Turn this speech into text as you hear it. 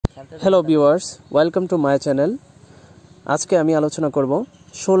Hello viewers, welcome to my channel. আজকে আমি আলোচনা করব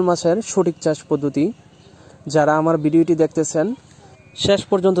শোল মাছের সঠিক চাষ পদ্ধতি। যারা আমার ভিডিওটি দেখতেছেন শেষ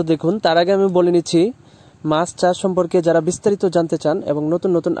পর্যন্ত দেখুন। তার আগে আমি বলে নিচ্ছি, মাছ চাষ সম্পর্কে যারা বিস্তারিত জানতে চান এবং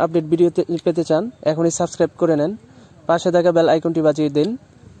নতুন নতুন আপডেট ভিডিও পেতে চান, এখনই সাবস্ক্রাইব করে নেন, পাশে থাকা বেল আইকনটি বাজিয়ে দিন।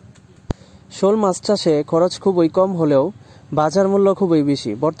 শোল মাছ চাষে খরচ খুবই কম হলেও বাজার মূল্য খুবই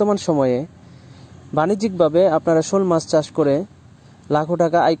বেশি। বর্তমান সময়ে বাণিজ্যিকভাবে আপনারা শোল মাছ চাষ করে লাখো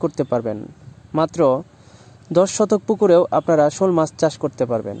টাকা আয় করতে পারবেন। মাত্র 10 শতক পুকুরেও আপনারা শোল মাছ চাষ করতে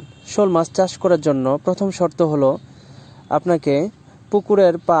পারবেন। শোল মাছ চাষ করার জন্য প্রথম শর্ত হলো আপনাকে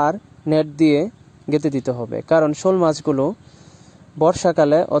পুকুরের পার নেট দিয়ে গেঁথে দিতে হবে, কারণ শোল মাছগুলো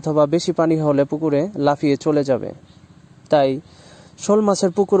বর্ষাকালে অথবা বেশি পানি হলে পুকুরে লাফিয়ে চলে যাবে। তাই শোল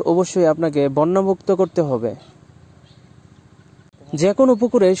মাছের পুকুর অবশ্যই আপনাকে বন্যামুক্ত করতে হবে। যে কোনো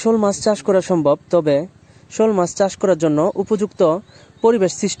পুকুরে শোল মাছ চাষ করা সম্ভব, তবে শোল মাছ চাষ করার জন্য উপযুক্ত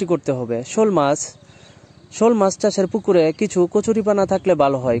পরিবেশ সৃষ্টি করতে হবে। শোল মাছ চাষের পুকুরে কিছু কচুরিপানা থাকলে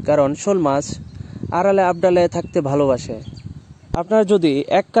ভালো হয়, কারণ শোল মাছ আড়ালে আবডালে থাকতে ভালোবাসে। আপনার যদি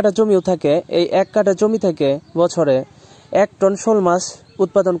 1 কাঠা জমিও থাকে, এই 1 কাঠা জমি থেকে বছরে 1 টন শোল মাছ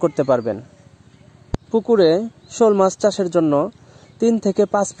উৎপাদন করতে পারবেন। পুকুরে শোল মাছ চাষের জন্য 3 থেকে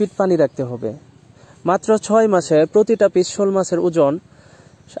 5 ফিট পানি রাখতে হবে। মাত্র 6 মাসে প্রতিটা পিস শোল মাছের ওজন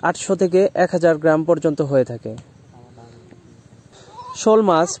 800 থেকে 1000 গ্রাম পর্যন্ত হয়ে থাকে। শোল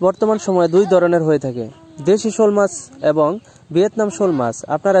মাছ বর্তমান সময়ে 2 ধরনের হয়ে থাকে, দেশি শোল মাছ এবং ভিয়েতনাম শোল মাছ।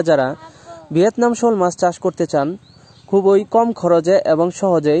 আপনারা যারা ভিয়েতনাম শোল মাছ চাষ করতে চান, খুবই কম খরচে এবং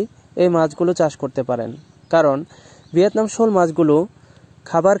সহজেই এই মাছগুলো চাষ করতে পারেন, কারণ ভিয়েতনাম শোল মাছগুলো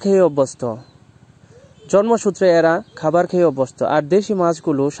খাবার খেয়ে অভ্যস্ত, জন্মসূত্রে এরা খাবার খেয়ে অভ্যস্ত। আর দেশি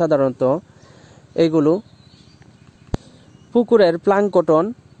মাছগুলো সাধারণত এইগুলো পুকুরের প্লাঙ্কটন,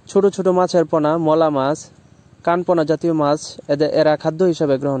 ছোট ছোট মাছের পোনা, মলা মাছ, কানপোনা জাতীয় মাছ এরা খাদ্য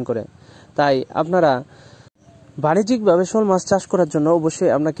হিসাবে গ্রহণ করে। তাই আপনারা বাণিজ্যিকভাবে শোল মাছ চাষ করার জন্য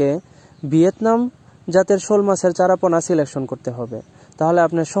অবশ্যই আপনাকে ভিয়েতনাম জাতের শোল মাছের চারাপোনা সিলেকশন করতে হবে। তাহলে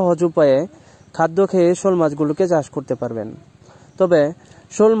আপনি সহজ উপায়ে খাদ্য খেয়ে শোল মাছগুলোকে চাষ করতে পারবেন। তবে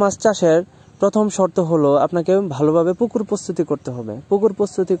শোল মাছ চাষের প্রথম শর্ত হলো আপনাকে ভালোভাবে পুকুর প্রস্তুতি করতে হবে। পুকুর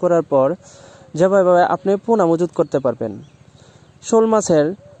প্রস্তুতি করার পর যেভাবে আপনি পোনা মজুত করতে পারবেন। শোল মাছের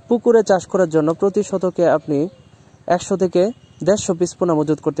পুকুরে চাষ করার জন্য প্রতি শতকে আপনি 100 থেকে 150 পিস পোনা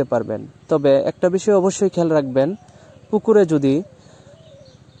মজুত করতে পারবেন। তবে একটা বিষয় অবশ্যই খেয়াল রাখবেন, পুকুরে যদি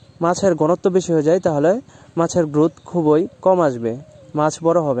মাছের ঘনত্ব বেশি হয়ে যায় তাহলে মাছের গ্রোথ খুবই কম আসবে, মাছ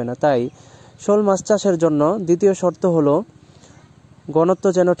বড় হবে না। তাই শোল মাছ চাষের জন্য দ্বিতীয় শর্ত হলো ঘনত্ব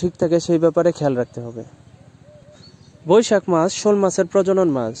যেন ঠিক থাকে, সেই ব্যাপারে খেয়াল রাখতে হবে। বৈশাখ মাস শোল মাছের প্রজনন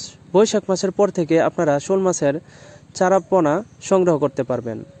মাস। বৈশাখ মাসের পর থেকে আপনারা শোল মাছের চারাপোনা সংগ্রহ করতে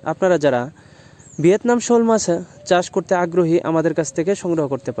পারবেন। আপনারা যারা ভিয়েতনাম শোল মাছ চাষ করতে আগ্রহী, আমাদের কাছ থেকে সংগ্রহ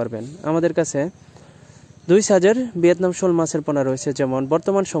করতে পারবেন। আমাদের কাছে 2 সাইজের ভিয়েতনাম শোল মাছের পোনা রয়েছে, যেমন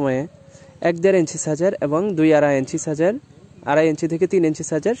বর্তমান সময়ে 1.5 ইঞ্চি সাইজের এবং 2.5 ইঞ্চি সাইজের, 2.5 ইঞ্চি থেকে 3 ইঞ্চি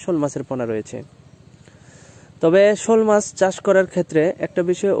সাইজের শোল মাছের পোনা রয়েছে। তবে শোল মাছ চাষ করার ক্ষেত্রে একটা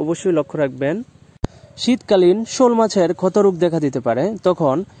বিষয় অবশ্যই লক্ষ্য রাখবেন, শীতকালীন শোল মাছের ক্ষতরোগ দেখা দিতে পারে,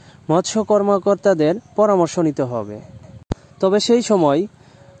 তখন মৎস্য কর্মকর্তাদের পরামর্শ নিতে হবে। তবে সেই সময়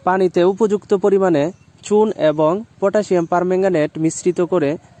পানিতে উপযুক্ত পরিমাণে চুন এবং পটাশিয়াম পারম্যাঙ্গানেট মিশ্রিত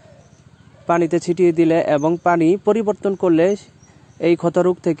করে পানিতে ছিটিয়ে দিলে এবং পানি পরিবর্তন করলে এই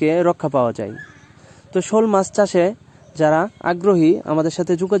ক্ষতরোগ থেকে রক্ষা পাওয়া যায়। তো শোল মাছ চাষে যারা আগ্রহী, আমাদের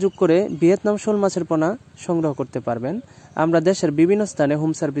সাথে যোগাযোগ করে ভিয়েতনাম শোল মাছের পোনা সংগ্রহ করতে পারবেন। আমরা দেশের বিভিন্ন স্থানে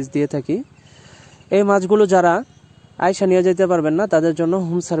হোম সার্ভিস দিয়ে থাকি। এই মাছগুলো যারা আয়সা নিয়ে যেতে পারবেন না, তাদের জন্য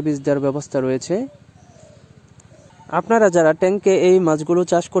হোম সার্ভিস দেওয়ার ব্যবস্থা রয়েছে। আপনারা যারা ট্যাঙ্কে এই মাছগুলো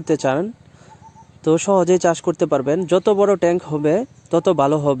চাষ করতে চান, তো সহজেই চাষ করতে পারবেন। যত বড় ট্যাঙ্ক হবে তত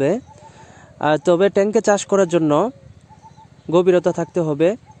ভালো হবে। আর তবে ট্যাঙ্কে চাষ করার জন্য গভীরতা থাকতে হবে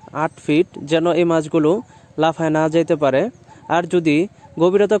 8 ফিট, যেন এই মাছগুলো লাফায় না যেতে পারে। আর যদি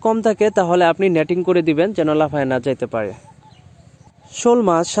গভীরতা কম থাকে তাহলে আপনি নেটিং করে দিবেন, যেন লাফায় না যেতে পারে। শোল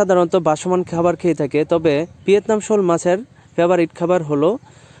মাছ সাধারণত বাসমান খাবার খেয়ে থাকে, তবে ভিয়েতনাম শোল মাছের ফেভারিট খাবার হলো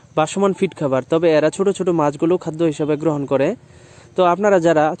বাসমান ফিড খাবার। তবে এরা ছোট ছোট মাছগুলো খাদ্য হিসেবে গ্রহণ করে। তো আপনারা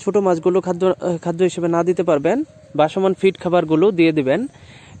যারা ছোট মাছগুলো খাদ্য হিসেবে না দিতে পারবেন, বাসমান ফিড খাবারগুলো দিয়ে দিবেন।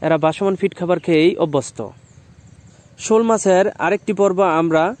 এরা বাসমান ফিড খাবার খেয়েই অভ্যস্ত। শোল মাছের আরেকটি পর্ব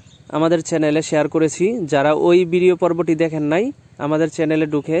আমরা আমাদের চ্যানেলে শেয়ার করেছি, যারা ওই ভিডিও পর্বটি দেখেন নাই, আমাদের চ্যানেলে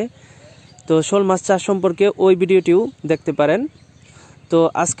ঢুকে তো শোল মাছ চাষ সম্পর্কে ওই ভিডিওটিও দেখতে পারেন। তো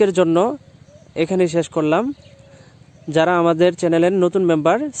আজকের জন্য এখানেই শেষ করলাম। যারা আমাদের চ্যানেলের নতুন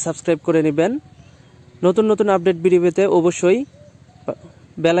মেম্বার, সাবস্ক্রাইব করে নেবেন। নতুন নতুন আপডেট ভিডিও পেতে অবশ্যই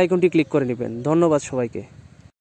বেল আইকনটি ক্লিক করে নেবেন। ধন্যবাদ সবাইকে।